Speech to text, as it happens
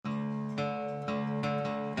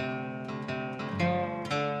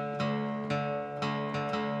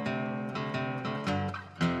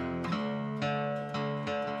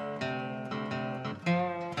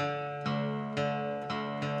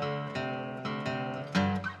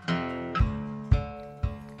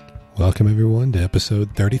Welcome everyone to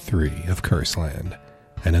episode 33 of Curseland,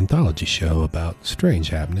 an anthology show about strange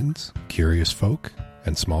happenings, curious folk,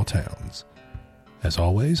 and small towns. As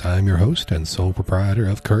always, I am your host and sole proprietor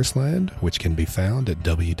of Curseland, which can be found at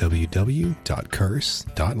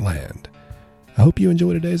www.curse.land. I hope you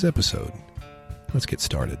enjoy today's episode. Let's get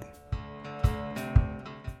started.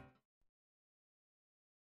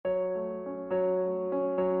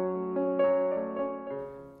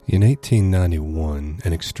 In 1891,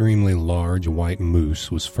 an extremely large white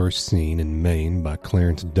moose was first seen in Maine by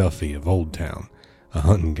Clarence Duffy of Old Town, a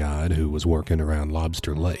hunting guide who was working around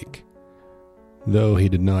Lobster Lake. Though he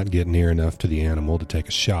did not get near enough to the animal to take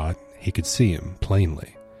a shot, he could see him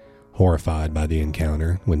plainly. Horrified by the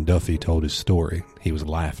encounter, when Duffy told his story, he was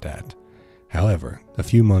laughed at. However, a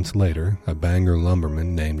few months later, a Bangor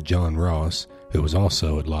lumberman named John Ross, who was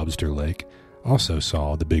also at Lobster Lake, also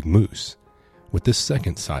saw the big moose. With this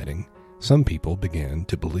second sighting, some people began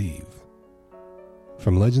to believe.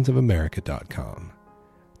 From legendsofamerica.com,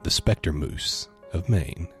 the Specter Moose of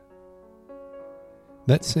Maine.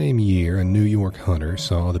 That same year, a New York hunter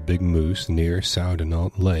saw the big moose near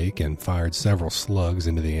Soudanot Lake and fired several slugs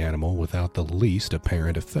into the animal without the least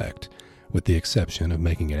apparent effect, with the exception of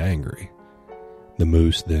making it angry. The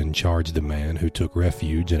moose then charged the man, who took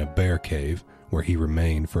refuge in a bear cave, where he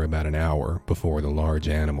remained for about an hour before the large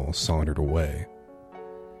animal sauntered away.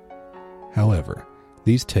 However,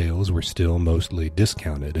 these tales were still mostly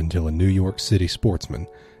discounted until a New York City sportsman,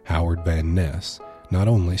 Howard Van Ness, not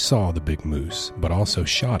only saw the big moose, but also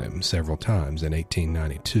shot him several times in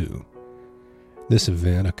 1892. This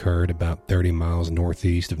event occurred about 30 miles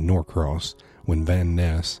northeast of Norcross, when Van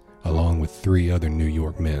Ness, along with 3 other New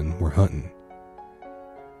York men, were hunting.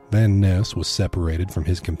 Van Ness was separated from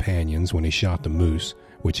his companions when he shot the moose,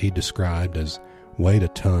 which he described as weighed a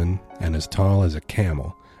ton and as tall as a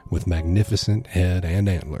camel, with magnificent head and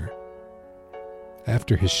antler.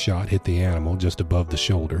 After his shot hit the animal just above the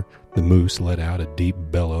shoulder, the moose let out a deep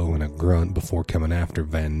bellow and a grunt before coming after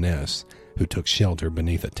Van Ness, who took shelter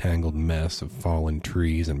beneath a tangled mess of fallen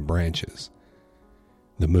trees and branches.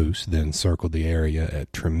 The moose then circled the area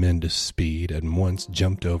at tremendous speed and once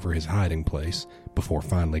jumped over his hiding place before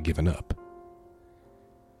finally giving up.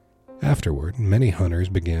 Afterward, many hunters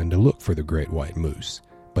began to look for the great white moose,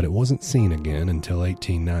 but it wasn't seen again until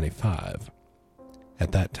 1895.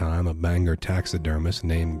 At that time, a Bangor taxidermist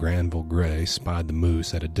named Granville Gray spied the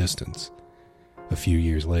moose at a distance. A few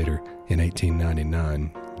years later, in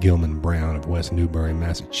 1899, Gilman Brown of West Newbury,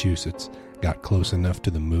 Massachusetts, got close enough to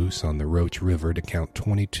the moose on the Roach River to count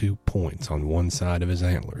 22 points on one side of his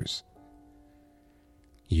antlers.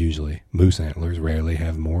 Usually, moose antlers rarely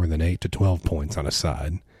have more than 8 to 12 points on a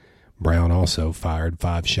side. Brown also fired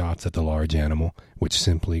 5 shots at the large animal, which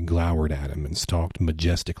simply glowered at him and stalked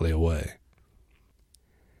majestically away.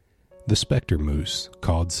 The Specter moose,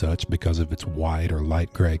 called such because of its white or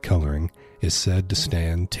light gray coloring, is said to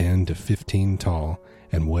stand 10 to 15 tall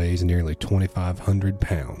and weighs nearly 2,500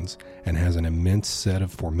 pounds and has an immense set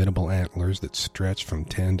of formidable antlers that stretch from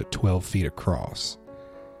 10 to 12 feet across.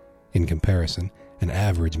 In comparison, an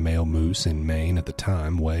average male moose in Maine at the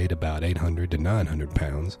time weighed about 800 to 900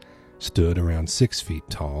 pounds, stood around 6 feet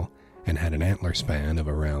tall, and had an antler span of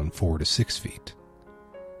around 4 to 6 feet.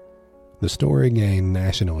 The story gained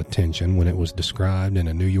national attention when it was described in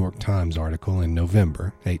a New York Times article in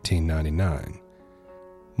November 1899.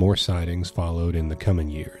 More sightings followed in the coming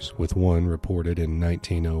years, with one reported in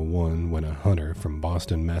 1901 when a hunter from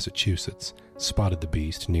Boston, Massachusetts, spotted the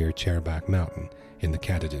beast near Chairback Mountain in the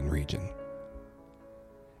Katahdin region.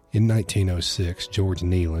 In 1906, George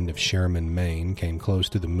Nealand of Sherman, Maine, came close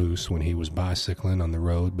to the moose when he was bicycling on the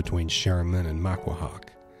road between Sherman and Maquahawk.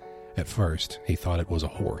 At first, he thought it was a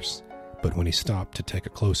horse, but when he stopped to take a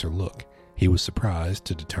closer look, he was surprised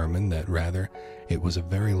to determine that rather it was a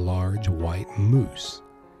very large white moose.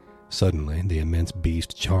 Suddenly, the immense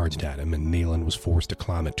beast charged at him, and Nealand was forced to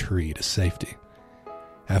climb a tree to safety.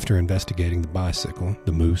 After investigating the bicycle,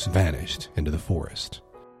 the moose vanished into the forest.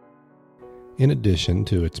 In addition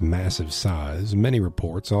to its massive size, many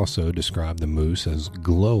reports also describe the moose as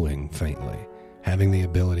glowing faintly, having the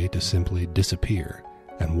ability to simply disappear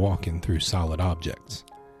and walking through solid objects.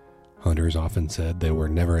 Hunters often said they were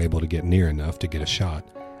never able to get near enough to get a shot,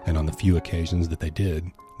 and on the few occasions that they did,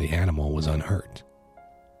 the animal was unhurt.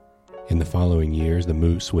 In the following years, the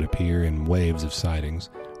moose would appear in waves of sightings,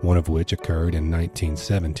 one of which occurred in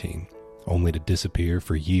 1917, only to disappear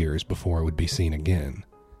for years before it would be seen again.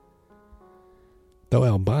 Though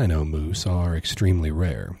albino moose are extremely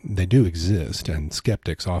rare, they do exist, and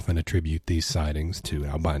skeptics often attribute these sightings to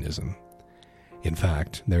albinism. In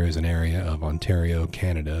fact, there is an area of Ontario,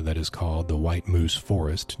 Canada that is called the White Moose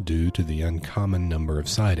Forest due to the uncommon number of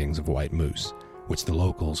sightings of white moose, which the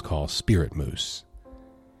locals call spirit moose.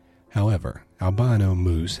 However, albino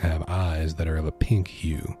moose have eyes that are of a pink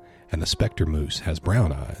hue, and the Specter moose has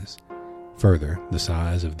brown eyes. Further, the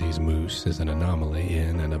size of these moose is an anomaly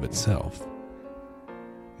in and of itself.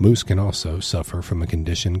 Moose can also suffer from a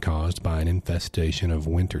condition caused by an infestation of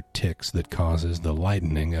winter ticks that causes the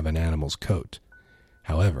lightening of an animal's coat.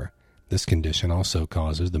 However, this condition also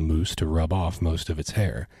causes the moose to rub off most of its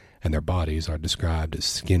hair, and their bodies are described as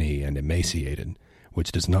skinny and emaciated,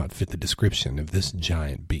 which does not fit the description of this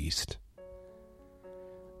giant beast.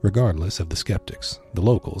 Regardless of the skeptics, the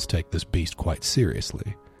locals take this beast quite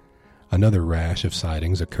seriously. Another rash of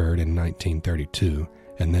sightings occurred in 1932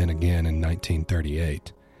 and then again in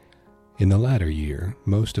 1938. In the latter year,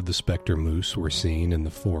 most of the Specter moose were seen in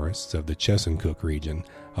the forests of the Chesuncook region,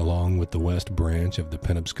 along with the west branch of the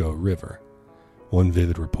Penobscot River. One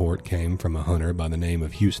vivid report came from a hunter by the name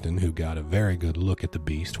of Houston who got a very good look at the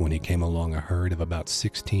beast when he came along a herd of about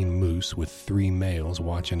 16 moose with 3 males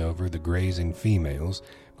watching over the grazing females,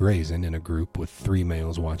 grazing in a group with 3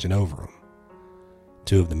 males watching over them.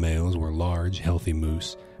 2 of the males were large, healthy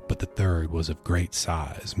moose, but the third was of great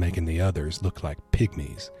size, making the others look like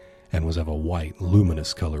pygmies, and was of a white,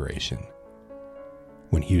 luminous coloration.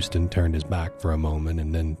 When Houston turned his back for a moment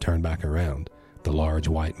and then turned back around, the large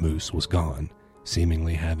white moose was gone,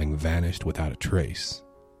 seemingly having vanished without a trace.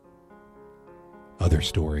 Other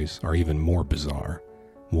stories are even more bizarre.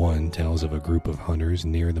 One tells of a group of hunters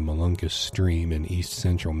near the Molunkus Stream in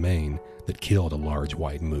east-central Maine that killed a large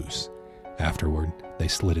white moose. Afterward, they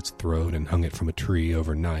slit its throat and hung it from a tree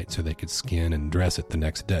overnight so they could skin and dress it the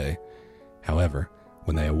next day. However,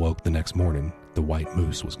 when they awoke the next morning, the white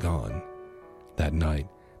moose was gone. That night,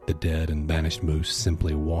 the dead and vanished moose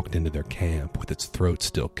simply walked into their camp with its throat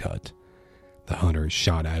still cut. The hunters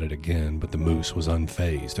shot at it again, but the moose was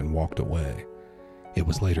unfazed and walked away. It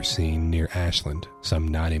was later seen near Ashland, some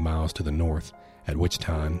 90 miles to the north, at which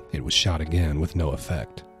time it was shot again with no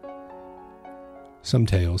effect. Some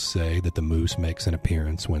tales say that the moose makes an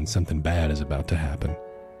appearance when something bad is about to happen.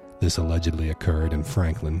 This allegedly occurred in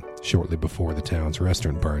Franklin shortly before the town's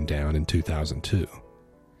restaurant burned down in 2002.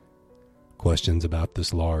 Questions about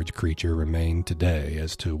this large creature remain today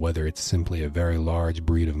as to whether it's simply a very large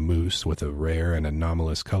breed of moose with a rare and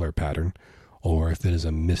anomalous color pattern, or if it is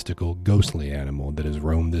a mystical, ghostly animal that has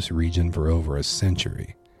roamed this region for over a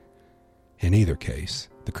century. In either case,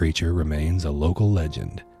 the creature remains a local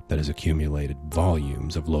legend that has accumulated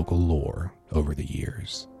volumes of local lore over the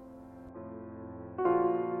years.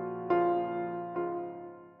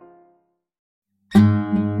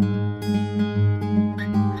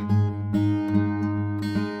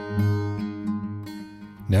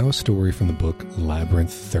 Now a story from the book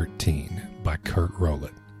Labyrinth 13 by Kurt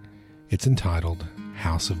Rowlett. It's entitled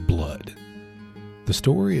House of Blood. The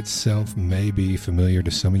story itself may be familiar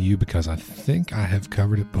to some of you because I think I have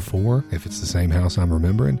covered it before, if it's the same house I'm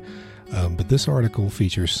remembering. But this article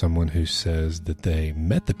features someone who says that they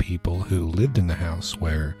met the people who lived in the house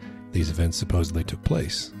where these events supposedly took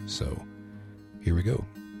place. So, here we go.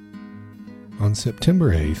 On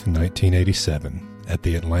September 8th, 1987, at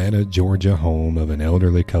the Atlanta, Georgia home of an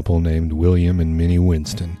elderly couple named William and Minnie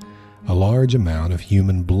Winston, a large amount of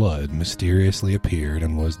human blood mysteriously appeared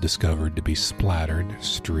and was discovered to be splattered,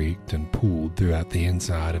 streaked, and pooled throughout the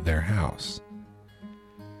inside of their house.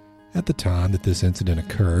 At the time that this incident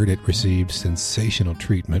occurred, it received sensational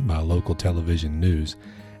treatment by local television news,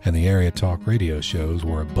 and the area talk radio shows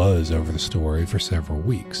were abuzz over the story for several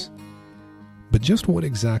weeks. But just what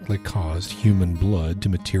exactly caused human blood to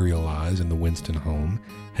materialize in the Winston home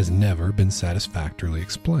has never been satisfactorily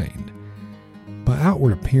explained. By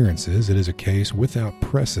outward appearances, it is a case without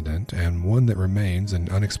precedent and one that remains an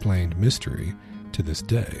unexplained mystery to this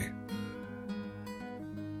day.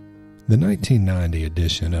 The 1990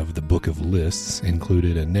 edition of the Book of Lists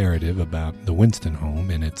included a narrative about the Winston home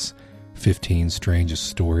in its 15 Strangest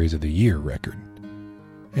Stories of the Year record.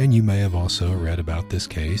 And you may have also read about this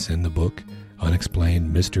case in the book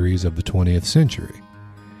Unexplained Mysteries of the 20th Century.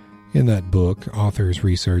 In that book,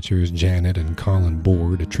 authors-researchers Janet and Colin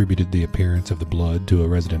Board attributed the appearance of the blood to a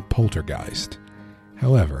resident poltergeist.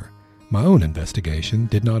 However, my own investigation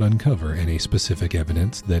did not uncover any specific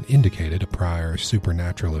evidence that indicated a prior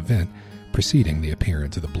supernatural event preceding the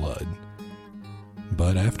appearance of the blood.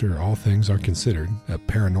 But after all things are considered, a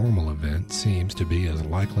paranormal event seems to be as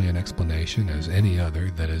likely an explanation as any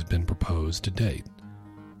other that has been proposed to date.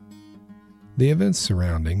 The events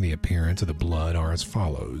surrounding the appearance of the blood are as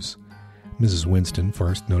follows. Mrs. Winston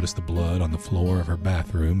first noticed the blood on the floor of her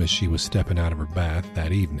bathroom as she was stepping out of her bath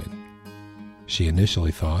that evening. She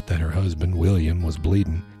initially thought that her husband, William, was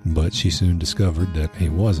bleeding, but she soon discovered that he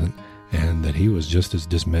wasn't, and that he was just as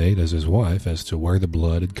dismayed as his wife as to where the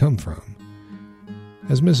blood had come from.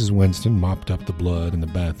 As Mrs. Winston mopped up the blood in the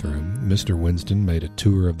bathroom, Mr. Winston made a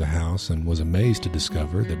tour of the house and was amazed to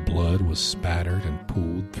discover that blood was spattered and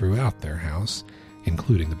pooled throughout their house,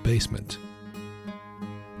 including the basement.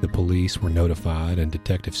 The police were notified, and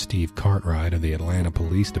Detective Steve Cartwright of the Atlanta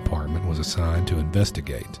Police Department was assigned to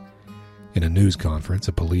investigate. In a news conference,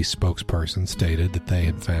 a police spokesperson stated that they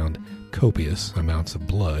had found copious amounts of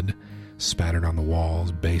blood spattered on the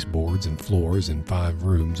walls, baseboards, and floors in 5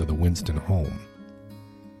 rooms of the Winston home.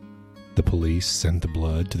 The police sent the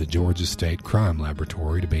blood to the Georgia State Crime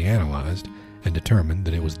Laboratory to be analyzed and determined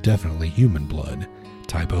that it was definitely human blood,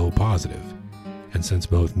 type O positive. And since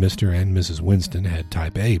both Mr. and Mrs. Winston had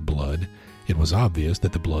type A blood, it was obvious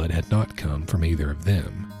that the blood had not come from either of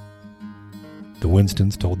them. The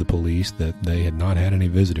Winstons told the police that they had not had any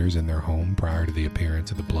visitors in their home prior to the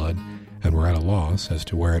appearance of the blood and were at a loss as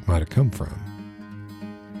to where it might have come from.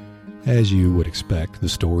 As you would expect, the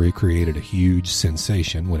story created a huge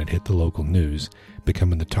sensation when it hit the local news,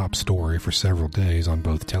 becoming the top story for several days on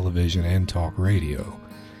both television and talk radio,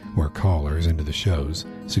 where callers into the shows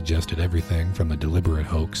suggested everything from a deliberate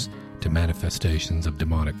hoax to manifestations of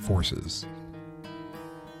demonic forces.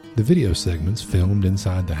 The video segments filmed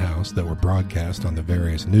inside the house that were broadcast on the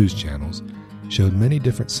various news channels showed many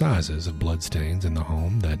different sizes of bloodstains in the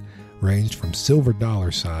home that ranged from silver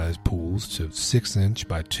dollar-sized pools to 6-inch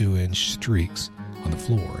by 2-inch streaks on the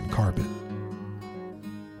floor and carpet.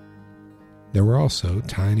 There were also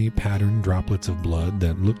tiny patterned droplets of blood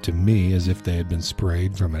that looked to me as if they had been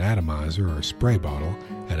sprayed from an atomizer or spray bottle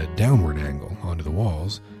at a downward angle onto the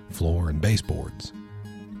walls, floor, and baseboards.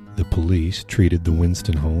 The police treated the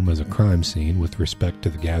Winston home as a crime scene with respect to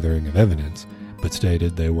the gathering of evidence, but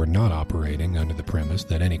stated they were not operating under the premise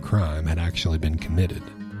that any crime had actually been committed.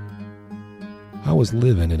 I was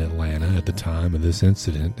living in Atlanta at the time of this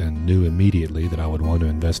incident and knew immediately that I would want to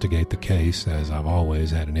investigate the case, as I've always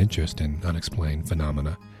had an interest in unexplained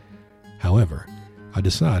phenomena. However, I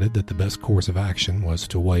decided that the best course of action was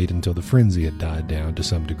to wait until the frenzy had died down to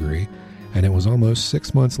some degree, and it was almost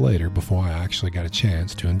 6 months later before I actually got a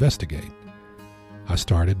chance to investigate. I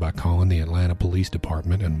started by calling the Atlanta Police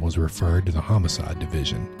Department and was referred to the Homicide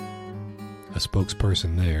Division. A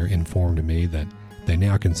spokesperson there informed me that they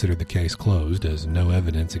now considered the case closed as no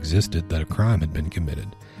evidence existed that a crime had been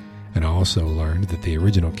committed, and I also learned that the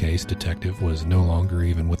original case detective was no longer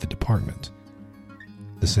even with the department.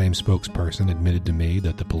 The same spokesperson admitted to me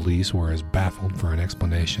that the police were as baffled for an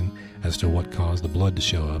explanation as to what caused the blood to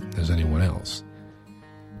show up as anyone else.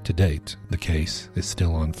 To date, the case is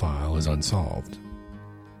still on file as unsolved.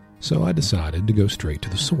 So I decided to go straight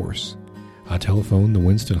to the source. I telephoned the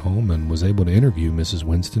Winston home and was able to interview Mrs.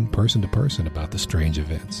 Winston person to person about the strange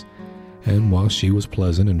events. And while she was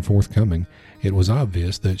pleasant and forthcoming, it was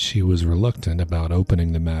obvious that she was reluctant about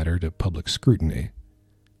opening the matter to public scrutiny.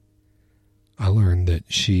 I learned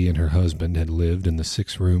that she and her husband had lived in the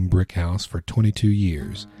 6-room brick house for 22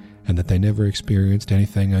 years, and that they never experienced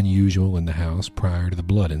anything unusual in the house prior to the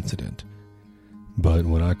blood incident. But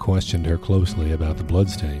when I questioned her closely about the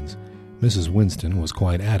bloodstains, Mrs. Winston was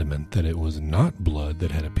quite adamant that it was not blood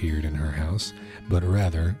that had appeared in her house, but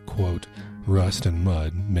rather, quote, rust and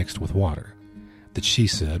mud mixed with water, that she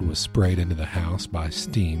said was sprayed into the house by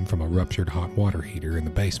steam from a ruptured hot water heater in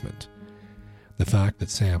the basement. The fact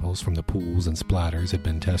that samples from the pools and splatters had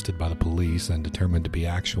been tested by the police and determined to be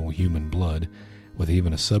actual human blood, with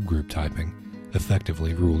even a subgroup typing,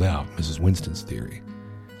 effectively ruled out Mrs. Winston's theory.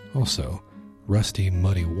 Also, rusty,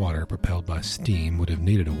 muddy water propelled by steam would have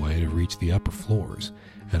needed a way to reach the upper floors,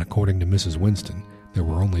 and according to Mrs. Winston, there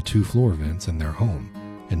were only 2 floor vents in their home,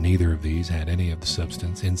 and neither of these had any of the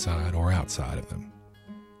substance inside or outside of them.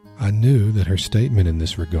 I knew that her statement in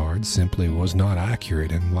this regard simply was not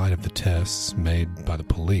accurate in light of the tests made by the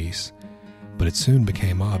police, but it soon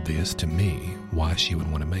became obvious to me why she would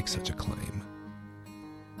want to make such a claim.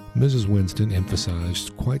 Mrs. Winston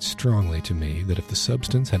emphasized quite strongly to me that if the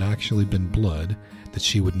substance had actually been blood, that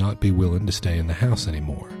she would not be willing to stay in the house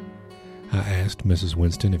anymore. I asked Mrs.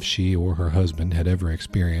 Winston if she or her husband had ever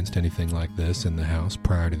experienced anything like this in the house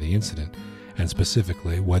prior to the incident, and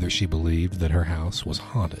specifically whether she believed that her house was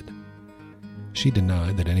haunted. She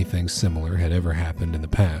denied that anything similar had ever happened in the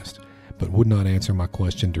past, but would not answer my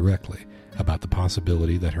question directly about the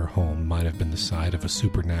possibility that her home might have been the site of a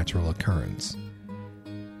supernatural occurrence.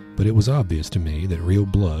 But it was obvious to me that real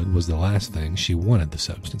blood was the last thing she wanted the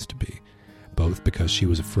substance to be, both because she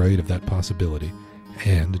was afraid of that possibility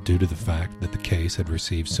and due to the fact that the case had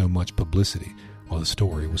received so much publicity while the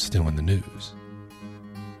story was still in the news.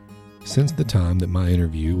 Since the time that my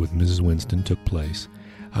interview with Mrs. Winston took place,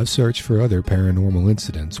 I've searched for other paranormal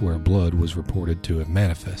incidents where blood was reported to have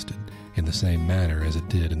manifested in the same manner as it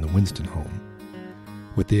did in the Winston home.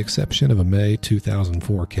 With the exception of a May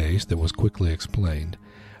 2004 case that was quickly explained,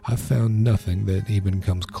 I've found nothing that even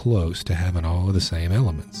comes close to having all of the same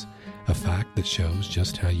elements, a fact that shows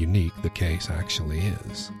just how unique the case actually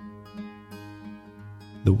is.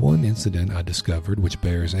 The one incident I discovered which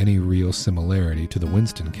bears any real similarity to the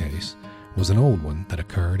Winston case was an old one that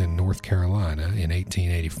occurred in North Carolina in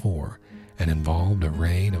 1884 and involved a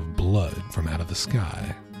rain of blood from out of the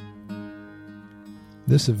sky.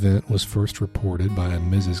 This event was first reported by a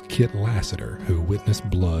Mrs. Kit Lassiter, who witnessed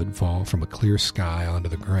blood fall from a clear sky onto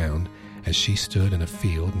the ground as she stood in a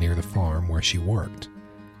field near the farm where she worked.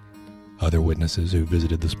 Other witnesses who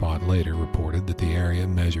visited the spot later reported that the area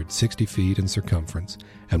measured 60 feet in circumference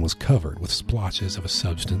and was covered with splotches of a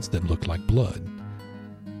substance that looked like blood.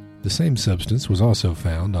 The same substance was also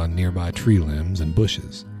found on nearby tree limbs and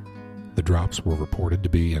bushes. The drops were reported to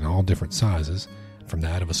be in all different sizes, from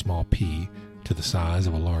that of a small pea to the size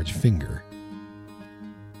of a large finger.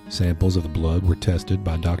 Samples of the blood were tested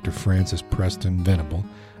by Dr. Francis Preston Venable,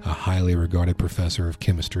 a highly regarded professor of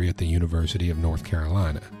chemistry at the University of North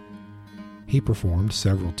Carolina. He performed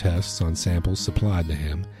several tests on samples supplied to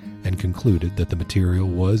him and concluded that the material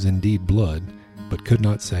was indeed blood, but could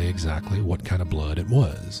not say exactly what kind of blood it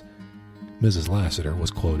was. Mrs. Lassiter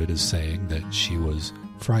was quoted as saying that she was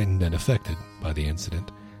frightened and affected by the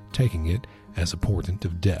incident, taking it as a portent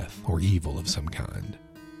of death or evil of some kind.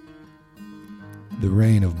 The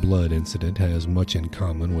rain of blood incident has much in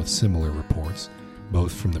common with similar reports,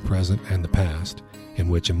 both from the present and the past, in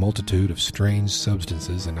which a multitude of strange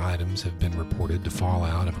substances and items have been reported to fall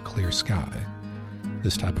out of a clear sky.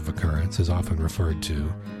 This type of occurrence is often referred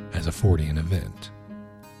to as a Fortean event.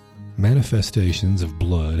 Manifestations of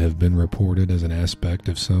blood have been reported as an aspect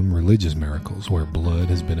of some religious miracles where blood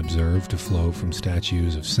has been observed to flow from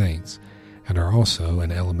statues of saints, and are also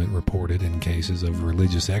an element reported in cases of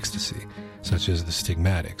religious ecstasy, such as the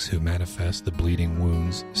stigmatics who manifest the bleeding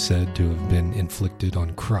wounds said to have been inflicted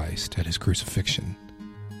on Christ at his crucifixion.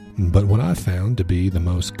 But what I found to be the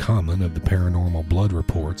most common of the paranormal blood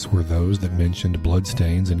reports were those that mentioned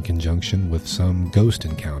bloodstains in conjunction with some ghost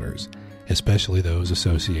encounters, especially those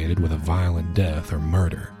associated with a violent death or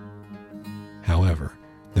murder. However,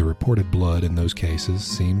 the reported blood in those cases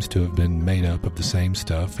seems to have been made up of the same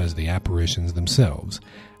stuff as the apparitions themselves,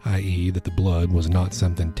 i.e. that the blood was not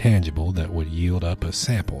something tangible that would yield up a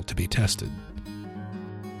sample to be tested.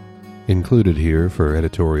 Included here for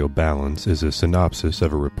editorial balance is a synopsis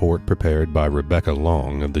of a report prepared by Rebecca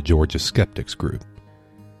Long of the Georgia Skeptics Group.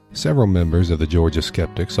 Several members of the Georgia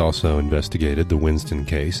Skeptics also investigated the Winston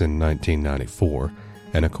case in 1994,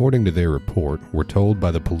 and according to their report, were told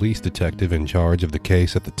by the police detective in charge of the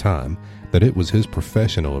case at the time that it was his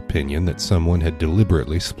professional opinion that someone had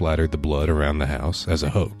deliberately splattered the blood around the house as a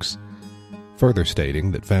hoax, further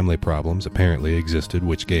stating that family problems apparently existed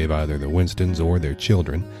which gave either the Winstons or their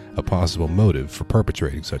children a possible motive for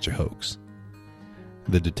perpetrating such a hoax.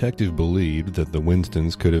 The detective believed that the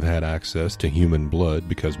Winstons could have had access to human blood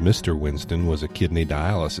because Mr. Winston was a kidney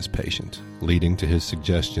dialysis patient, leading to his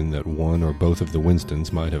suggestion that one or both of the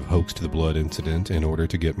Winstons might have hoaxed the blood incident in order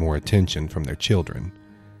to get more attention from their children.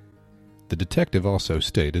 The detective also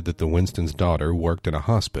stated that the Winstons' daughter worked in a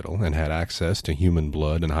hospital and had access to human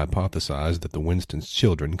blood and hypothesized that the Winstons'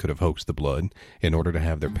 children could have hoaxed the blood in order to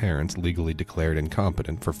have their parents legally declared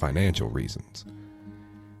incompetent for financial reasons.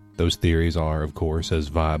 Those theories are, of course, as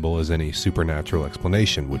viable as any supernatural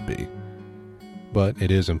explanation would be. But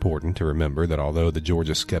it is important to remember that although the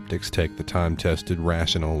Georgia skeptics take the time-tested,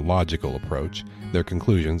 rational, logical approach, their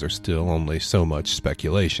conclusions are still only so much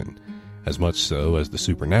speculation, as much so as the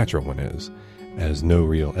supernatural one is, as no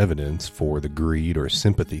real evidence for the greed or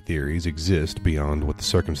sympathy theories exist beyond what the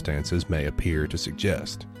circumstances may appear to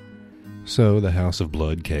suggest. So the House of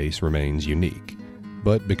Blood case remains unique.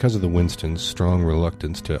 But because of the Winstons' strong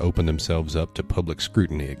reluctance to open themselves up to public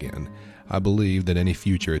scrutiny again, I believe that any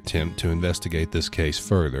future attempt to investigate this case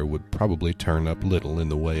further would probably turn up little in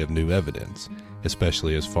the way of new evidence,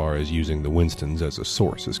 especially as far as using the Winstons as a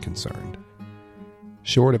source is concerned.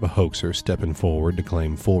 Short of a hoaxer stepping forward to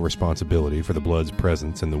claim full responsibility for the blood's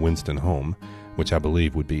presence in the Winston home, which I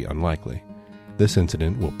believe would be unlikely, this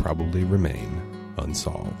incident will probably remain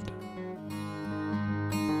unsolved.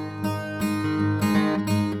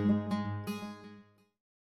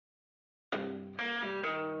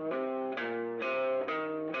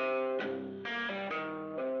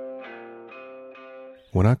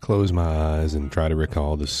 When I close my eyes and try to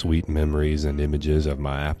recall the sweet memories and images of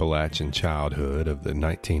my Appalachian childhood of the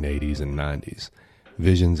 1980s and 90s,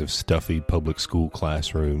 visions of stuffy public school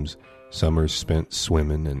classrooms, summers spent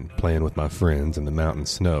swimming and playing with my friends in the mountain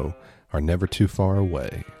snow are never too far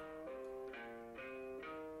away.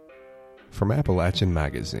 From Appalachian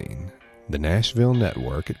Magazine, the Nashville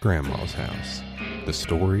Network at Grandma's House, the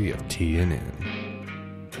story of TNN.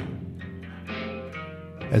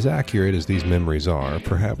 As accurate as these memories are,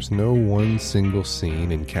 perhaps no one single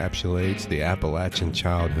scene encapsulates the Appalachian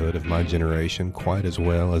childhood of my generation quite as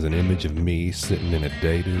well as an image of me sitting in a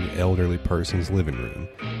dated, elderly person's living room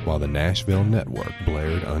while the Nashville Network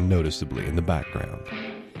blared unnoticeably in the background.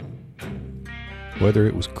 Whether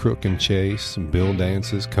it was Crook and Chase, Bill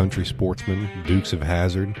Dance's Country Sportsman, Dukes of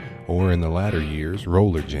Hazzard, or in the latter years,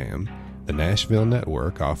 Roller Jam, the Nashville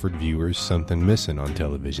Network offered viewers something missing on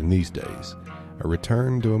television these days. A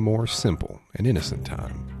return to a more simple and innocent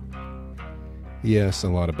time. Yes, a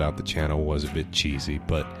lot about the channel was a bit cheesy,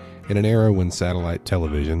 but in an era when satellite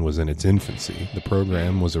television was in its infancy, the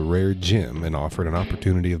program was a rare gem and offered an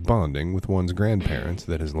opportunity of bonding with one's grandparents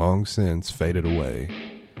that has long since faded away.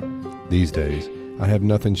 These days, I have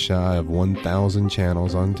nothing shy of 1,000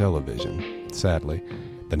 channels on television. Sadly,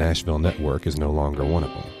 the Nashville Network is no longer one of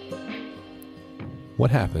them. What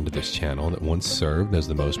happened to this channel that once served as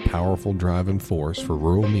the most powerful driving force for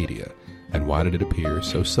rural media, and why did it appear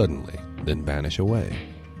so suddenly, then vanish away?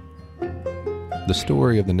 The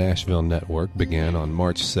story of the Nashville Network began on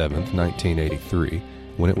March 7, 1983,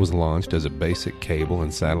 when it was launched as a basic cable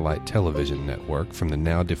and satellite television network from the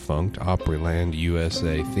now-defunct Opryland,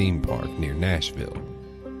 USA theme park near Nashville.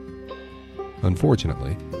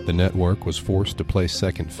 Unfortunately, the network was forced to play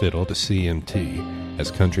second fiddle to CMT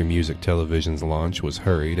as country music television's launch was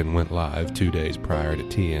hurried and went live 2 days prior to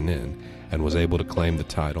TNN and was able to claim the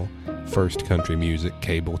title First Country Music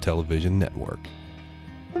Cable Television Network.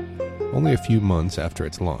 Only a few months after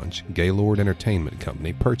its launch, Gaylord Entertainment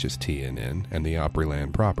Company purchased TNN and the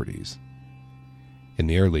Opryland properties. In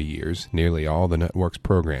the early years, nearly all the network's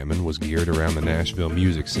programming was geared around the Nashville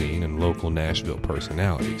music scene and local Nashville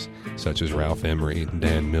personalities, such as Ralph Emery,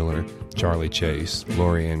 Dan Miller, Charlie Chase,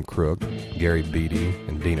 Lorianne Crook, Gary Beatty,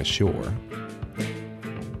 and Dina Shore.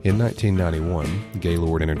 In 1991,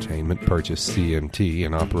 Gaylord Entertainment purchased CMT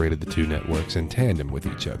and operated the two networks in tandem with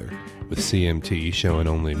each other, with CMT showing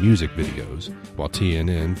only music videos, while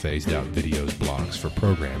TNN phased out videos blocks for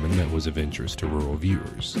programming that was of interest to rural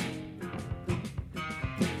viewers.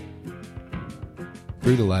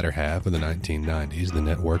 Through the latter half of the 1990s, the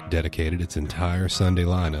network dedicated its entire Sunday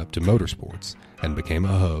lineup to motorsports and became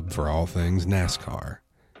a hub for all things NASCAR.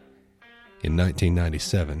 In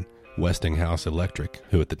 1997, Westinghouse Electric,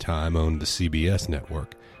 who at the time owned the CBS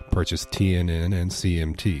network, purchased TNN and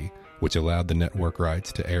CMT, which allowed the network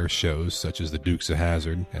rights to air shows such as the Dukes of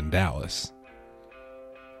Hazzard and Dallas.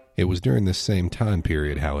 It was during this same time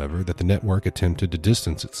period, however, that the network attempted to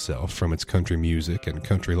distance itself from its country music and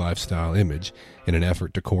country lifestyle image in an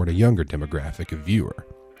effort to court a younger demographic of viewer.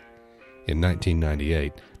 In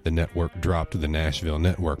 1998, the network dropped the Nashville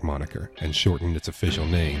Network moniker and shortened its official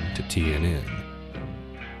name to TNN.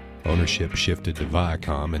 Ownership shifted to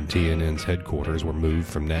Viacom and TNN's headquarters were moved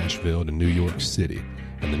from Nashville to New York City,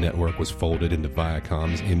 and the network was folded into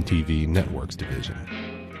Viacom's MTV Networks division.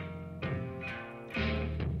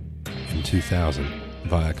 In 2000,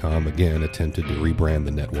 Viacom again attempted to rebrand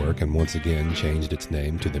the network and once again changed its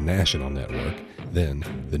name to the National Network, then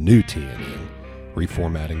the new TNN,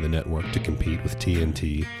 reformatting the network to compete with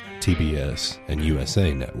TNT, TBS, and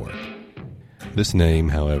USA Network. This name,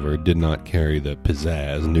 however, did not carry the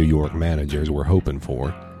pizzazz New York managers were hoping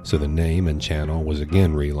for, so the name and channel was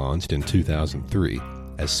again relaunched in 2003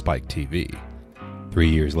 as Spike TV. 3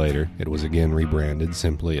 years later, it was again rebranded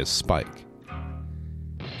simply as Spike.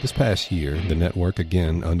 This past year, the network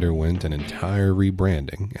again underwent an entire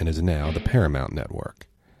rebranding and is now the Paramount Network.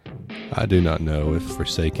 I do not know if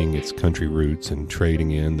forsaking its country roots and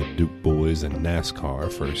trading in the Duke Boys and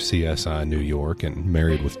NASCAR for CSI New York and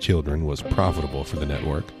Married with Children was profitable for the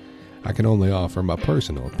network. I can only offer my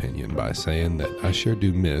personal opinion by saying that I sure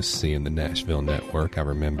do miss seeing the Nashville Network I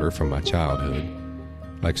remember from my childhood.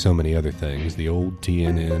 Like so many other things, the old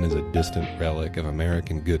TNN is a distant relic of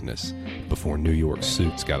American goodness before New York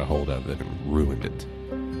suits got a hold of it and ruined it.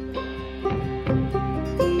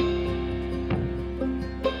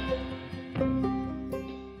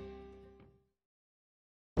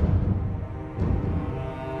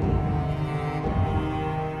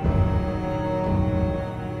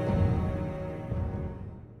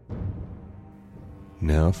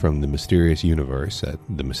 Now from the Mysterious Universe at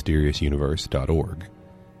themysteriousuniverse.org.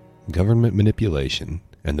 Government Manipulation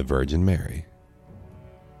and the Virgin Mary.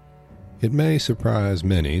 It may surprise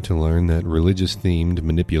many to learn that religious-themed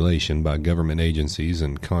manipulation by government agencies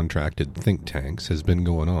and contracted think tanks has been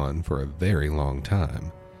going on for a very long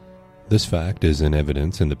time. This fact is in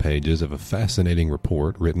evidence in the pages of a fascinating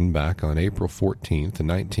report written back on April 14,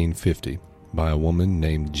 1950, by a woman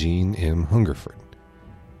named Jean M. Hungerford.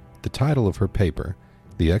 The title of her paper,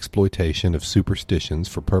 The Exploitation of Superstitions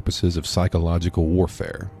for Purposes of Psychological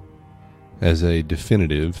Warfare. As a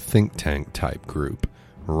definitive think tank type group,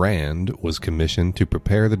 RAND was commissioned to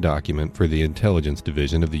prepare the document for the Intelligence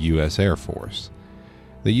Division of the U.S. Air Force.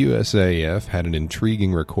 The USAF had an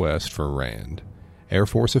intriguing request for RAND. Air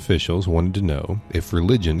Force officials wanted to know if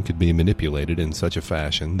religion could be manipulated in such a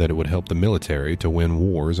fashion that it would help the military to win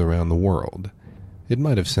wars around the world. It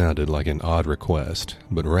might have sounded like an odd request,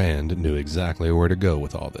 but RAND knew exactly where to go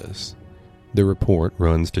with all this. The report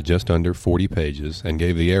runs to just under 40 pages and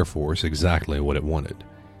gave the Air Force exactly what it wanted.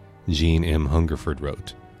 Jean M. Hungerford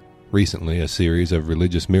wrote, "Recently, a series of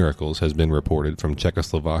religious miracles has been reported from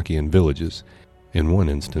Czechoslovakian villages. In one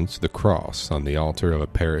instance, the cross on the altar of a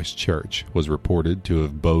parish church was reported to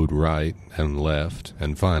have bowed right and left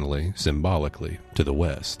and finally, symbolically, to the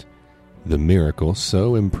west. The miracle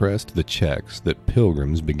so impressed the Czechs that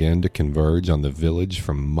pilgrims began to converge on the village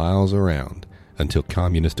from miles around until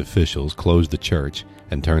communist officials closed the church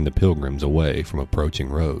and turned the pilgrims away from approaching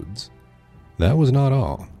roads." That was not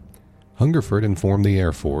all. Hungerford informed the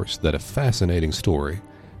Air Force that a fascinating story,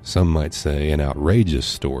 some might say an outrageous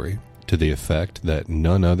story, to the effect that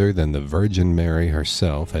none other than the Virgin Mary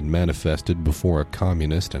herself had manifested before a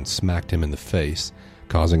communist and smacked him in the face,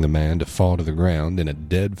 causing the man to fall to the ground in a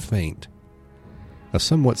dead faint. A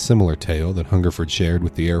somewhat similar tale that Hungerford shared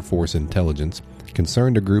with the Air Force intelligence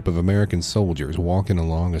concerned a group of American soldiers walking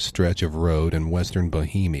along a stretch of road in western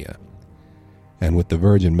Bohemia, and with the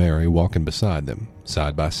Virgin Mary walking beside them,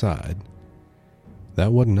 side by side.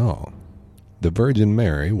 That wasn't all. The Virgin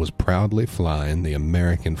Mary was proudly flying the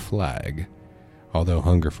American flag. Although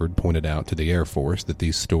Hungerford pointed out to the Air Force that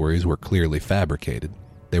these stories were clearly fabricated,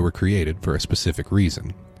 they were created for a specific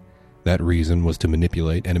reason. That reason was to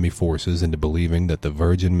manipulate enemy forces into believing that the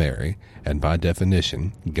Virgin Mary, and by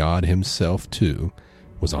definition, God himself too,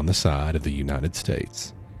 was on the side of the United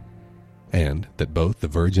States. And that both the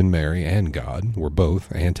Virgin Mary and God were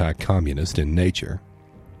both anti-communist in nature.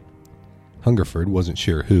 Hungerford wasn't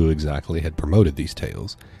sure who exactly had promoted these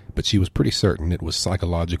tales, but she was pretty certain it was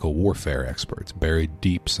psychological warfare experts buried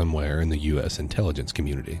deep somewhere in the U.S. intelligence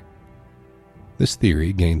community. This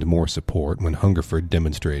theory gained more support when Hungerford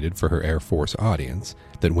demonstrated for her Air Force audience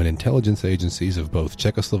that when intelligence agencies of both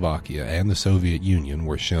Czechoslovakia and the Soviet Union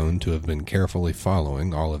were shown to have been carefully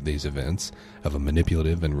following all of these events of a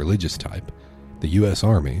manipulative and religious type, the U.S.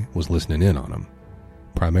 Army was listening in on them,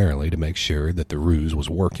 primarily to make sure that the ruse was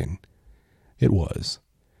working. It was.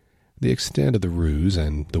 The extent of the ruse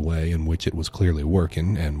and the way in which it was clearly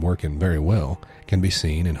working, and working very well, can be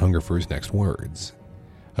seen in Hungerford's next words.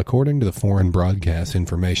 According to the Foreign Broadcast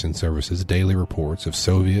Information Service's daily reports of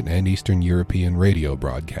Soviet and Eastern European radio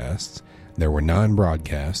broadcasts, there were 9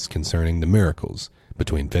 broadcasts concerning the miracles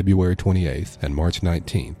between February 28th and March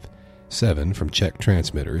 19th, 7 from Czech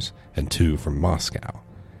transmitters and 2 from Moscow,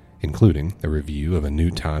 including a review of a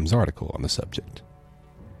New Times article on the subject.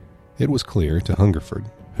 It was clear to Hungerford,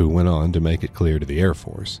 who went on to make it clear to the Air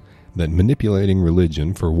Force, that manipulating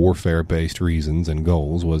religion for warfare-based reasons and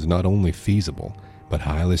goals was not only feasible, but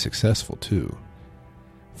highly successful too.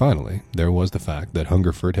 Finally, there was the fact that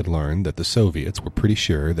Hungerford had learned that the Soviets were pretty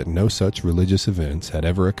sure that no such religious events had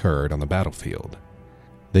ever occurred on the battlefield.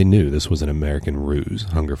 They knew this was an American ruse,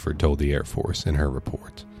 Hungerford told the Air Force in her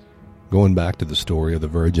report. Going back to the story of the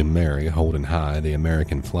Virgin Mary holding high the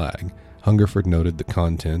American flag, Hungerford noted the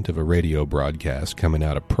content of a radio broadcast coming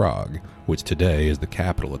out of Prague, which today is the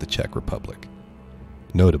capital of the Czech Republic.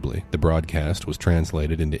 Notably, the broadcast was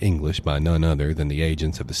translated into English by none other than the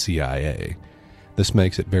agents of the CIA. This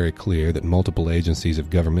makes it very clear that multiple agencies of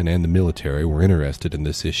government and the military were interested in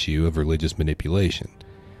this issue of religious manipulation.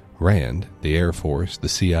 RAND, the Air Force, the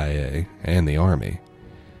CIA, and the Army,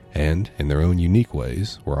 and, in their own unique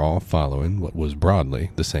ways, were all following what was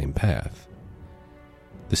broadly the same path.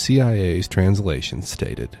 The CIA's translation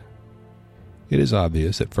stated, "It is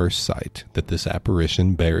obvious at first sight that this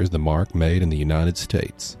apparition bears the mark made in the United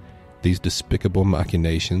States. These despicable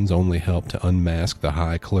machinations only help to unmask the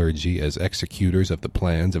high clergy as executors of the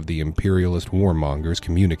plans of the imperialist warmongers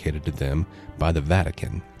communicated to them by the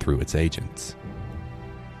Vatican through its agents."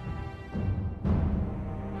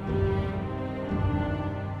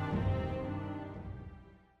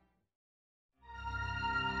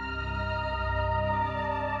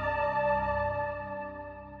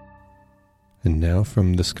 And now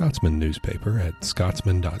from the Scotsman newspaper at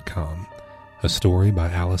scotsman.com, a story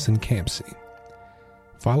by Alison Campsey.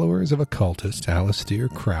 Followers of occultist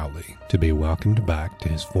Aleister Crowley to be welcomed back to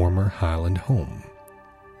his former Highland home.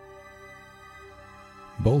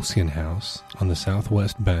 Boleskine House on the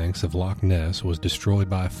southwest banks of Loch Ness was destroyed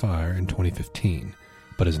by a fire in 2015,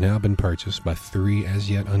 but has now been purchased by 3 as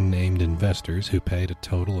yet unnamed investors who paid a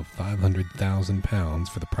total of £500,000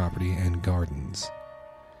 for the property and gardens.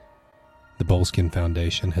 The Boleskine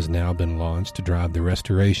Foundation has now been launched to drive the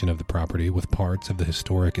restoration of the property with parts of the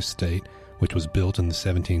historic estate, which was built in the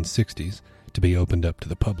 1760s, to be opened up to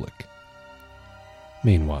the public.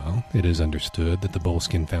 Meanwhile, it is understood that the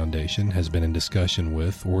Boleskine Foundation has been in discussion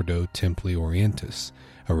with Ordo Templi Orientis,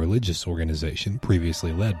 a religious organization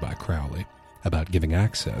previously led by Crowley, about giving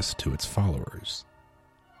access to its followers.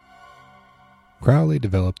 Crowley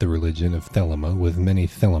developed the religion of Thelema with many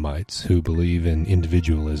Thelemites who believe in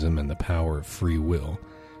individualism and the power of free will,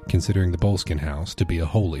 considering the Boleskine House to be a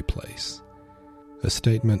holy place. A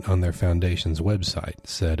statement on their foundation's website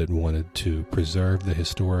said it wanted to preserve the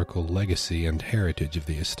historical legacy and heritage of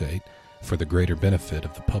the estate for the greater benefit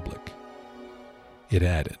of the public. It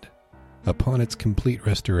added, "Upon its complete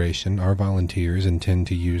restoration, our volunteers intend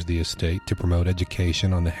to use the estate to promote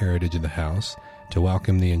education on the heritage of the house, to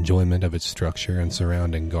welcome the enjoyment of its structure and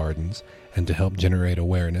surrounding gardens, and to help generate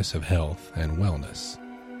awareness of health and wellness."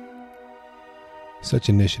 Such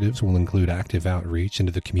initiatives will include active outreach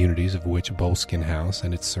into the communities of which Boleskine House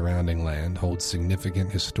and its surrounding land hold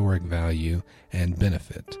significant historic value and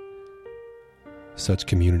benefit. Such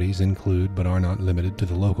communities include, but are not limited to,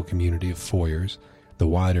 the local community of Foyers, the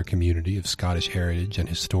wider community of Scottish heritage and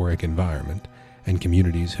historic environment, and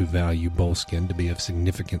communities who value Boleskine to be of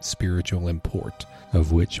significant spiritual import,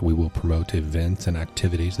 of which we will promote events and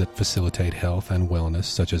activities that facilitate health and wellness,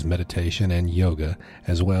 such as meditation and yoga,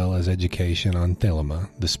 as well as education on Thelema,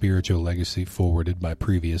 the spiritual legacy forwarded by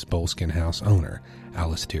previous Boleskine House owner,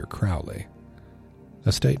 Aleister Crowley.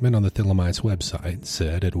 A statement on the Thelemites' website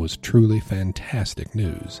said it was truly fantastic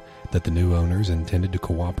news that the new owners intended to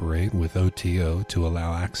cooperate with OTO to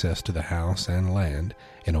allow access to the house and land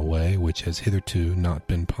in a way which has hitherto not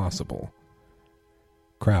been possible.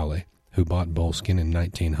 Crowley, who bought Boleskine in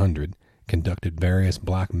 1900, conducted various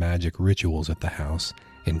black magic rituals at the house,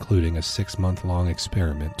 including a 6-month-long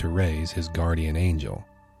experiment to raise his guardian angel.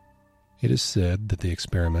 It is said that the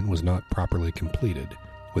experiment was not properly completed,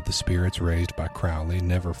 with the spirits raised by Crowley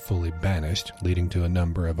never fully banished, leading to a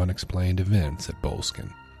number of unexplained events at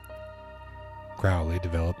Boleskine. Crowley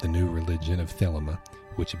developed the new religion of Thelema,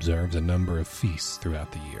 which observes a number of feasts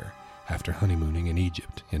throughout the year, after honeymooning in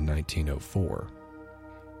Egypt in 1904.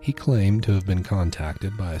 He claimed to have been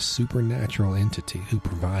contacted by a supernatural entity who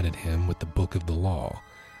provided him with the Book of the Law,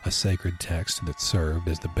 a sacred text that served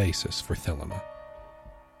as the basis for Thelema.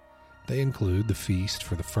 They include the feast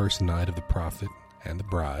for the first night of the prophet and the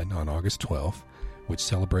bride on August 12th, which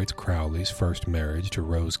celebrates Crowley's first marriage to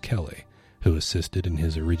Rose Kelly, who assisted in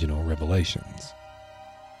his original revelations.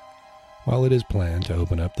 While it is planned to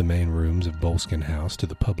open up the main rooms of Boleskine House to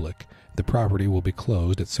the public, the property will be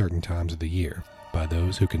closed at certain times of the year by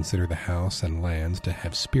those who consider the house and lands to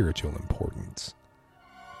have spiritual importance.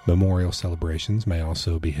 Memorial celebrations may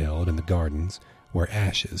also be held in the gardens, where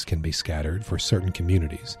ashes can be scattered for certain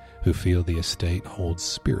communities who feel the estate holds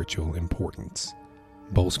spiritual importance.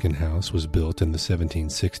 Boleskine House was built in the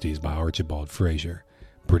 1760s by Archibald Fraser,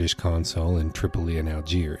 British consul in Tripoli and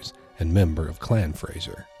Algiers, and member of Clan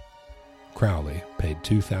Fraser. Crowley paid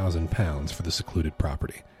 £2,000 for the secluded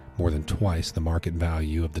property, more than twice the market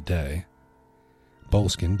value of the day.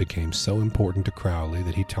 Boleskine became so important to Crowley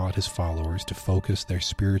that he taught his followers to focus their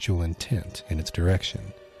spiritual intent in its direction.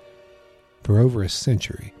 For over a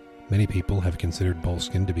century, many people have considered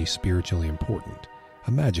Boleskine to be spiritually important,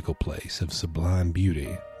 a magical place of sublime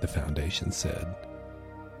beauty, the foundation said.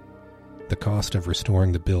 The cost of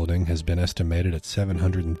restoring the building has been estimated at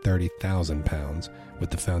 £730,000, with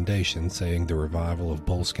the foundation saying the revival of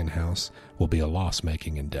Boleskine House will be a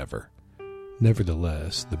loss-making endeavor.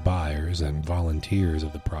 Nevertheless, the buyers and volunteers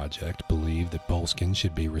of the project believe that Boleskine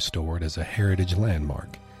should be restored as a heritage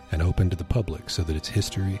landmark and open to the public so that its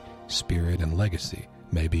history, spirit, and legacy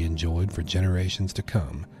may be enjoyed for generations to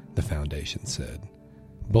come, the foundation said.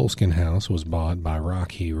 Boleskine House was bought by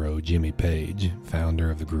rock hero Jimmy Page,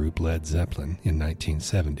 founder of the group Led Zeppelin, in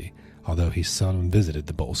 1970, although he seldom visited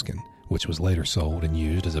the Boleskine, which was later sold and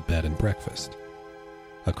used as a bed and breakfast.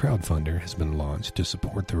 A crowdfunder has been launched to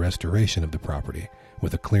support the restoration of the property,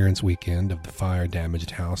 with a clearance weekend of the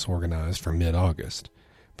fire-damaged house organized for mid-August.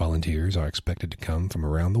 Volunteers are expected to come from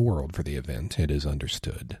around the world for the event, it is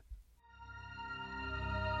understood.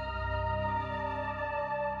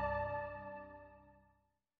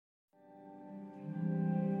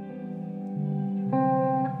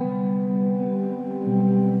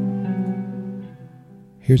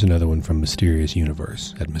 Here's another one from Mysterious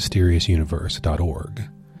Universe at mysteriousuniverse.org.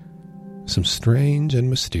 Some strange and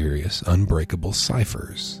mysterious unbreakable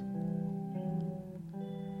ciphers.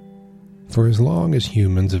 For as long as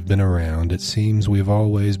humans have been around, it seems we've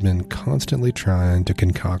always been constantly trying to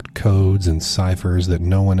concoct codes and ciphers that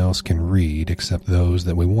no one else can read except those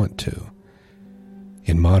that we want to.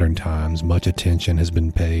 In modern times, much attention has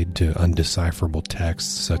been paid to undecipherable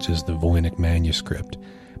texts such as the Voynich manuscript,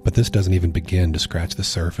 but this doesn't even begin to scratch the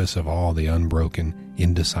surface of all the unbroken,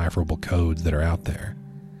 indecipherable codes that are out there.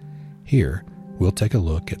 Here, we'll take a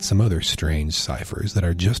look at some other strange ciphers that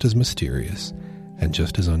are just as mysterious and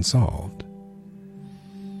just as unsolved.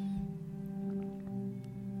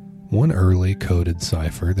 One early coded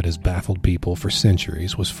cipher that has baffled people for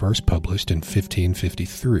centuries was first published in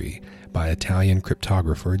 1553 by Italian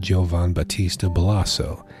cryptographer Giovan Battista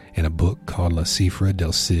Balasso in a book called La Cifra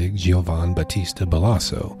del Sig Giovan Battista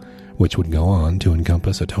Balasso, which would go on to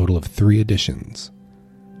encompass a total of 3 editions.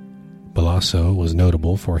 Balasso was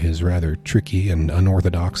notable for his rather tricky and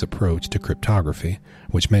unorthodox approach to cryptography,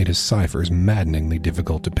 which made his ciphers maddeningly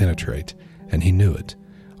difficult to penetrate, and he knew it,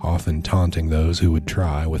 often taunting those who would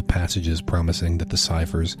try with passages promising that the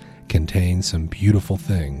ciphers contain some beautiful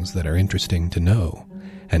things that are interesting to know,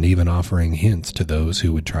 and even offering hints to those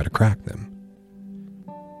who would try to crack them.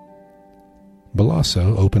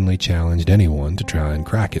 Balasso openly challenged anyone to try and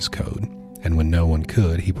crack his code, and when no one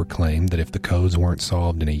could, he proclaimed that if the codes weren't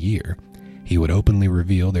solved in a year, he would openly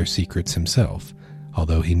reveal their secrets himself,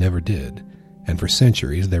 although he never did, and for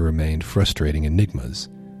centuries they remained frustrating enigmas.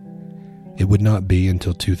 It would not be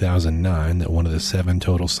until 2009 that one of the 7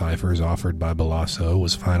 total ciphers offered by Balasso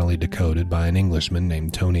was finally decoded by an Englishman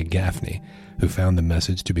named Tony Gaffney, who found the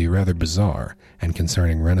message to be rather bizarre and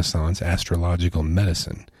concerning Renaissance astrological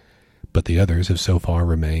medicine, but the others have so far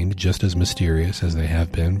remained just as mysterious as they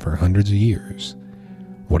have been for hundreds of years.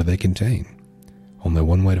 What do they contain? Only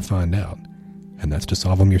one way to find out, and that's to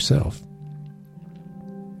solve them yourself.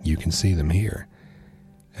 You can see them here,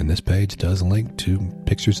 and this page does link to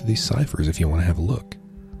pictures of these ciphers if you want to have a look.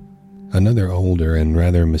 Another older and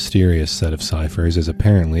rather mysterious set of ciphers is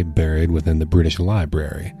apparently buried within the British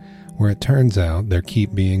Library, where it turns out there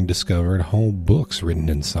keep being discovered whole books written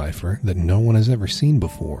in cipher that no one has ever seen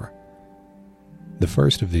before. The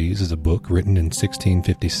first of these is a book written in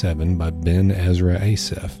 1657 by Ben Ezra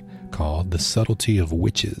Asaph called The Subtlety of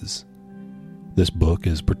Witches. This book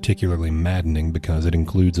is particularly maddening because it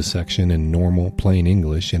includes a section in normal, plain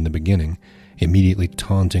English in the beginning, immediately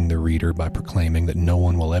taunting the reader by proclaiming that no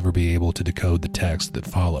one will ever be able to decode the text that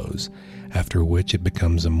follows, after which it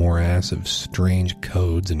becomes a morass of strange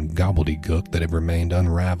codes and gobbledygook that have remained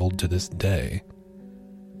unraveled to this day.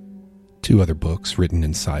 2 other books written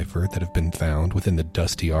in cipher that have been found within the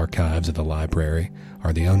dusty archives of the library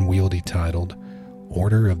are the unwieldy titled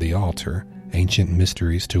Order of the Altar, Ancient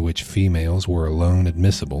Mysteries to Which Females Were Alone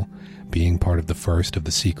Admissible, being part of the first of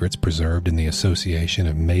the secrets preserved in the Association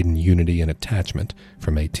of Maiden Unity and Attachment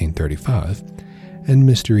from 1835, and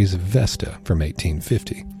Mysteries of Vesta from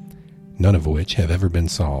 1850, none of which have ever been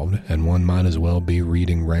solved, and one might as well be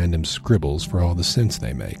reading random scribbles for all the sense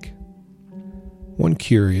they make. One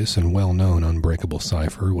curious and well-known unbreakable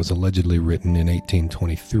cipher was allegedly written in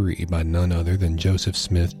 1823 by none other than Joseph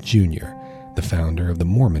Smith, Jr., the founder of the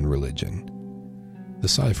Mormon religion. The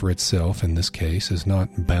cipher itself in this case is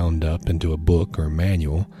not bound up into a book or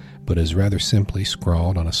manual, but is rather simply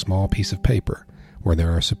scrawled on a small piece of paper, where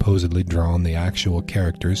there are supposedly drawn the actual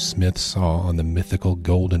characters Smith saw on the mythical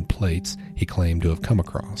golden plates he claimed to have come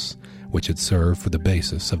across, which had served for the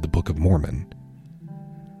basis of the Book of Mormon.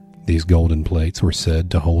 These golden plates were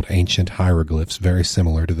said to hold ancient hieroglyphs very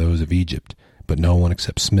similar to those of Egypt, but no one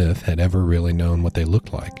except Smith had ever really known what they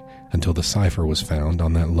looked like until the cipher was found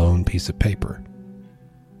on that lone piece of paper.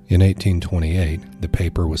 In 1828, the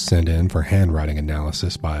paper was sent in for handwriting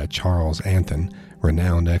analysis by a Charles Anthon,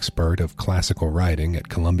 renowned expert of classical writing at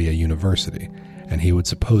Columbia University, and he would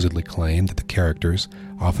supposedly claim that the characters,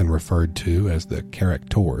 often referred to as the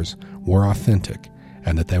characters, were authentic,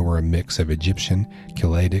 and that they were a mix of Egyptian,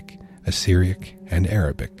 Chaldaic, Assyriac, and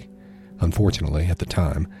Arabic. Unfortunately, at the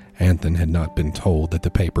time, Anthon had not been told that the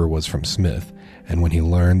paper was from Smith, and when he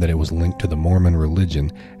learned that it was linked to the Mormon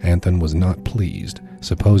religion, Anthon was not pleased,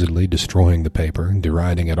 supposedly destroying the paper,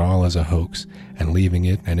 deriding it all as a hoax, and leaving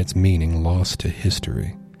it and its meaning lost to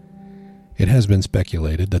history. It has been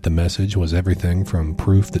speculated that the message was everything from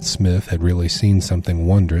proof that Smith had really seen something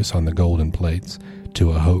wondrous on the golden plates, to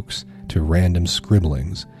a hoax, to random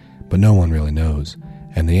scribblings, but no one really knows,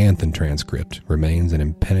 and the Anthon transcript remains an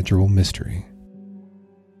impenetrable mystery.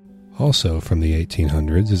 Also from the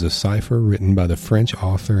 1800s is a cipher written by the French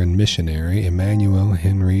author and missionary Emmanuel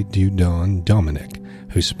Henri Dieudonné Dominic,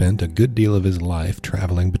 who spent a good deal of his life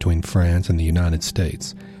traveling between France and the United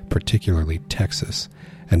States, particularly Texas,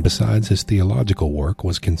 and besides his theological work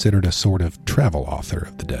was considered a sort of travel author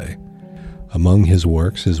of the day. Among his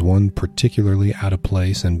works is one particularly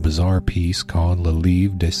out-of-place and bizarre piece called Le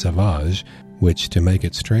Livre des Sauvages, which, to make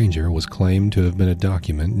it stranger, was claimed to have been a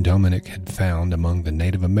document Dominic had found among the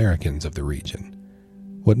Native Americans of the region.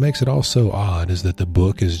 What makes it all so odd is that the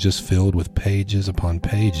book is just filled with pages upon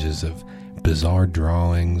pages of bizarre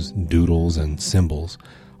drawings, doodles, and symbols,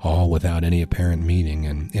 all without any apparent meaning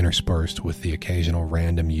and interspersed with the occasional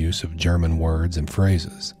random use of German words and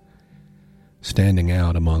phrases. Standing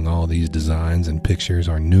out among all these designs and pictures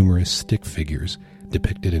are numerous stick figures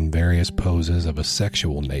depicted in various poses of a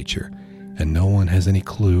sexual nature, and no one has any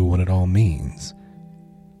clue what it all means.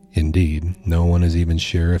 Indeed, no one is even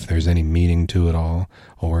sure if there's any meaning to it all,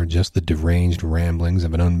 or just the deranged ramblings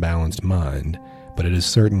of an unbalanced mind, but it is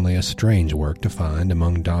certainly a strange work to find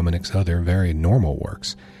among Dominic's other very normal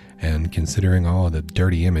works, and considering all of the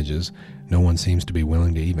dirty images, no one seems to be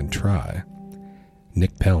willing to even try.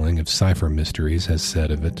 Nick Pelling of Cipher Mysteries has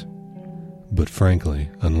said of it, "But frankly,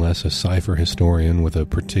 unless a cipher historian with a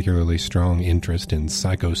particularly strong interest in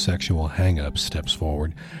psychosexual hang-ups steps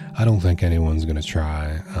forward, I don't think anyone's going to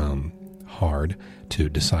try, hard to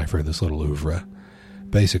decipher this little oeuvre.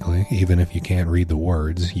 Basically, even if you can't read the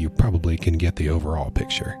words, you probably can get the overall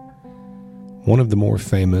picture." One of the more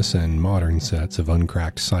famous and modern sets of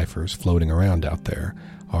uncracked ciphers floating around out there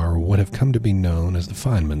are what have come to be known as the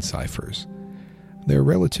Feynman ciphers. They're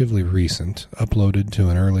relatively recent, uploaded to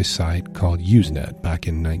an early site called Usenet back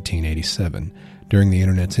in 1987, during the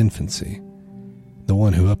Internet's infancy. The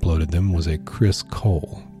one who uploaded them was a Chris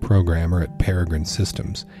Cole, programmer at Peregrine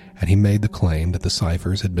Systems, and he made the claim that the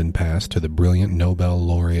ciphers had been passed to the brilliant Nobel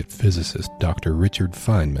laureate physicist Dr. Richard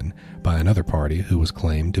Feynman by another party who was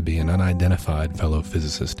claimed to be an unidentified fellow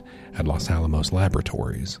physicist at Los Alamos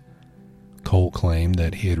Laboratories. Cole claimed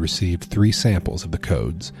that he had received 3 samples of the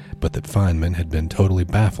codes, but that Feynman had been totally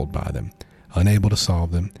baffled by them, unable to solve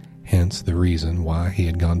them, hence the reason why he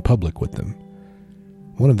had gone public with them.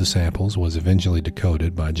 One of the samples was eventually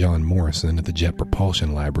decoded by John Morrison at the Jet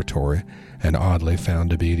Propulsion Laboratory, and oddly found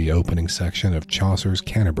to be the opening section of Chaucer's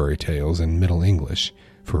Canterbury Tales in Middle English,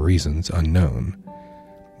 for reasons unknown.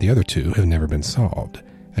 The other 2 have never been solved,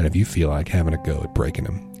 and if you feel like having a go at breaking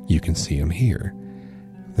them, you can see them here.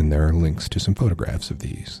 Then there are links to some photographs of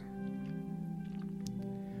these.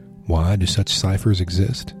 Why do such ciphers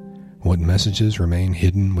exist? What messages remain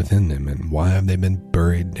hidden within them, and why have they been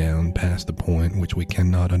buried down past the point which we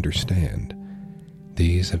cannot understand?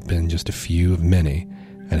 These have been just a few of many,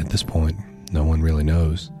 and at this point, no one really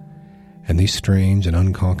knows. And these strange and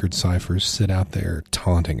unconquered ciphers sit out there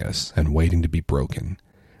taunting us and waiting to be broken.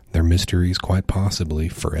 Their mysteries quite possibly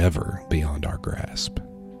forever beyond our grasp.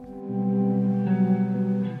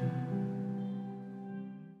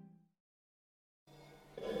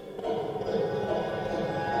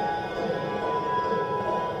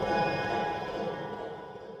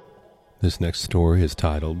 This next story is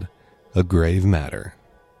titled A Grave Matter,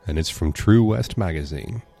 and it's from True West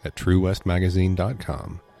Magazine at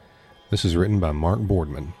truewestmagazine.com. This is written by Mark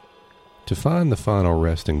Boardman. To find the final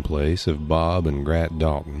resting place of Bob and Grat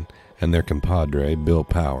Dalton and their compadre Bill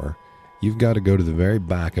Power, you've got to go to the very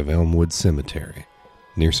back of Elmwood Cemetery,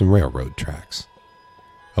 near some railroad tracks.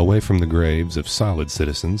 Away from the graves of solid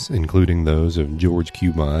citizens, including those of George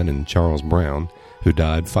Cubine and Charles Brown, who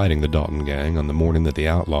died fighting the Dalton gang on the morning that the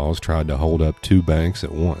outlaws tried to hold up 2 banks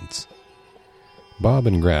at once. Bob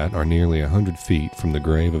and Grat are nearly 100 feet from the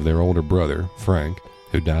grave of their older brother, Frank,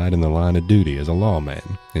 who died in the line of duty as a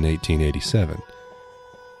lawman in 1887.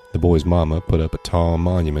 The boy's mama put up a tall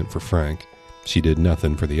monument for Frank. She did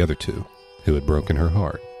nothing for the other 2, who had broken her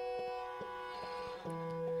heart.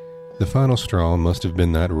 The final straw must have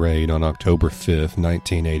been that raid on October 5th,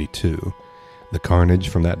 1982. The carnage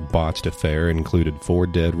from that botched affair included 4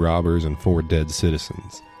 dead robbers and 4 dead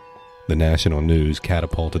citizens. The national news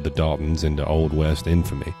catapulted the Daltons into Old West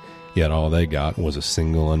infamy, yet all they got was a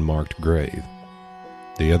single unmarked grave.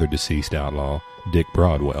 The other deceased outlaw, Dick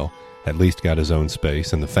Broadwell, at least got his own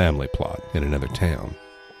space in the family plot in another town.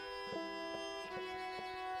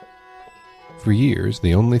 For years,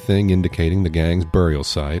 the only thing indicating the gang's burial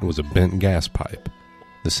site was a bent gas pipe.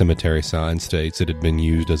 The cemetery sign states it had been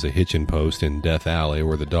used as a hitching post in Death Alley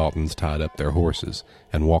where the Daltons tied up their horses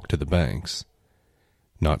and walked to the banks.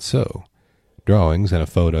 Not so. Drawings and a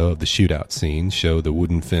photo of the shootout scene show the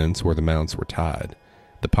wooden fence where the mounts were tied.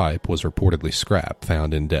 The pipe was reportedly scrap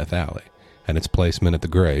found in Death Alley, and its placement at the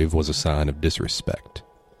grave was a sign of disrespect.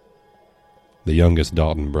 The youngest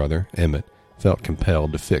Dalton brother, Emmett, felt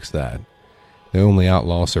compelled to fix that. The only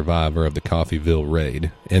outlaw survivor of the Coffeyville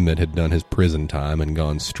raid, Emmett had done his prison time and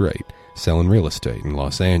gone straight, selling real estate in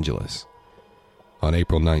Los Angeles. On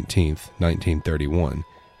April 19, 1931,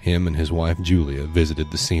 him and his wife Julia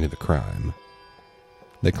visited the scene of the crime.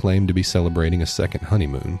 They claimed to be celebrating a second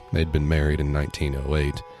honeymoon. They'd been married in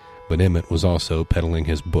 1908, but Emmett was also peddling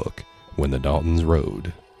his book, When the Daltons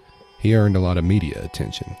Rode. He earned a lot of media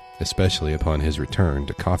attention, especially upon his return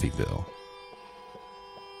to Coffeyville.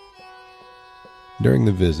 During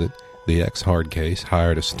the visit, the ex-hardcase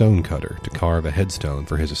hired a stonecutter to carve a headstone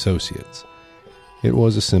for his associates. It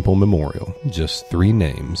was a simple memorial, just 3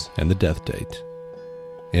 names and the death date.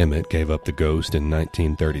 Emmett gave up the ghost in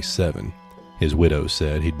 1937. His widow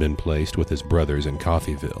said he'd been placed with his brothers in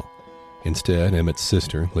Coffeyville. Instead, Emmett's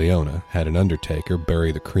sister, Leona, had an undertaker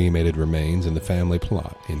bury the cremated remains in the family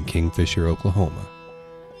plot in Kingfisher, Oklahoma.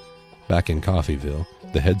 Back in Coffeyville,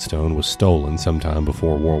 the headstone was stolen sometime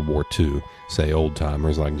before World War II, say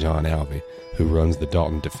old-timers like John Alvey, who runs the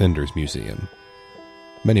Dalton Defenders Museum.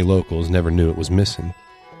 Many locals never knew it was missing.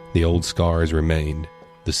 The old scars remained.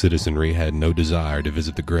 The citizenry had no desire to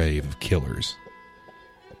visit the grave of killers.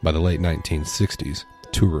 By the late 1960s,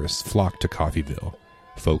 tourists flocked to Coffeyville.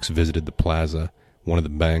 Folks visited the plaza, one of the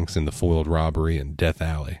banks in the foiled robbery, and Death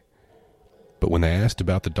Alley. But when they asked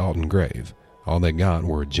about the Dalton grave, all they got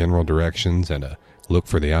were general directions and a look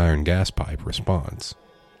for the iron gas pipe response.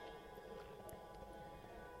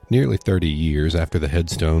 Nearly 30 years after the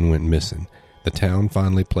headstone went missing, the town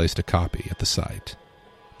finally placed a copy at the site.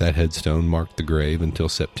 That headstone marked the grave until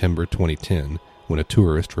September 2010, when a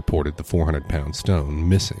tourist reported the 400-pound stone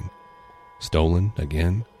missing. Stolen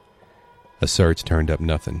again? A search turned up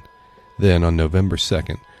nothing. Then, on November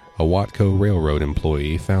 2nd, a Watco Railroad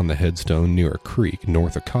employee found the headstone near a creek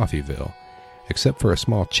north of Coffeyville. Except for a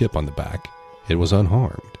small chip on the back, it was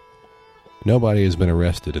unharmed. Nobody has been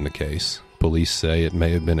arrested in the case. Police say it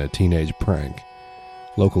may have been a teenage prank.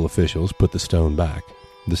 Local officials put the stone back,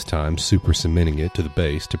 this time super cementing it to the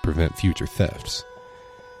base to prevent future thefts.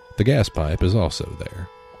 The gas pipe is also there,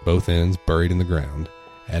 both ends buried in the ground,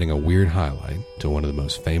 adding a weird highlight to one of the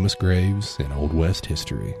most famous graves in Old West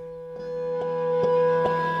history.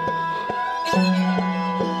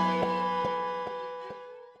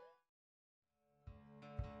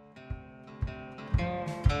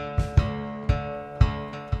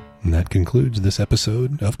 And that concludes this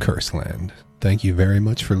episode of Curseland. Thank you very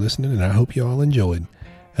much for listening, and I hope you all enjoyed.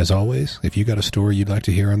 As always, if you got a story you'd like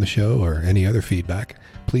to hear on the show or any other feedback,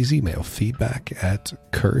 please email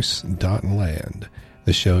feedback@curse.land.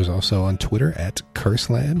 The show is also on Twitter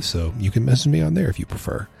 @Curseland, so you can message me on there if you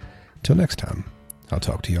prefer. Till next time, I'll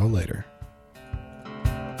talk to y'all later.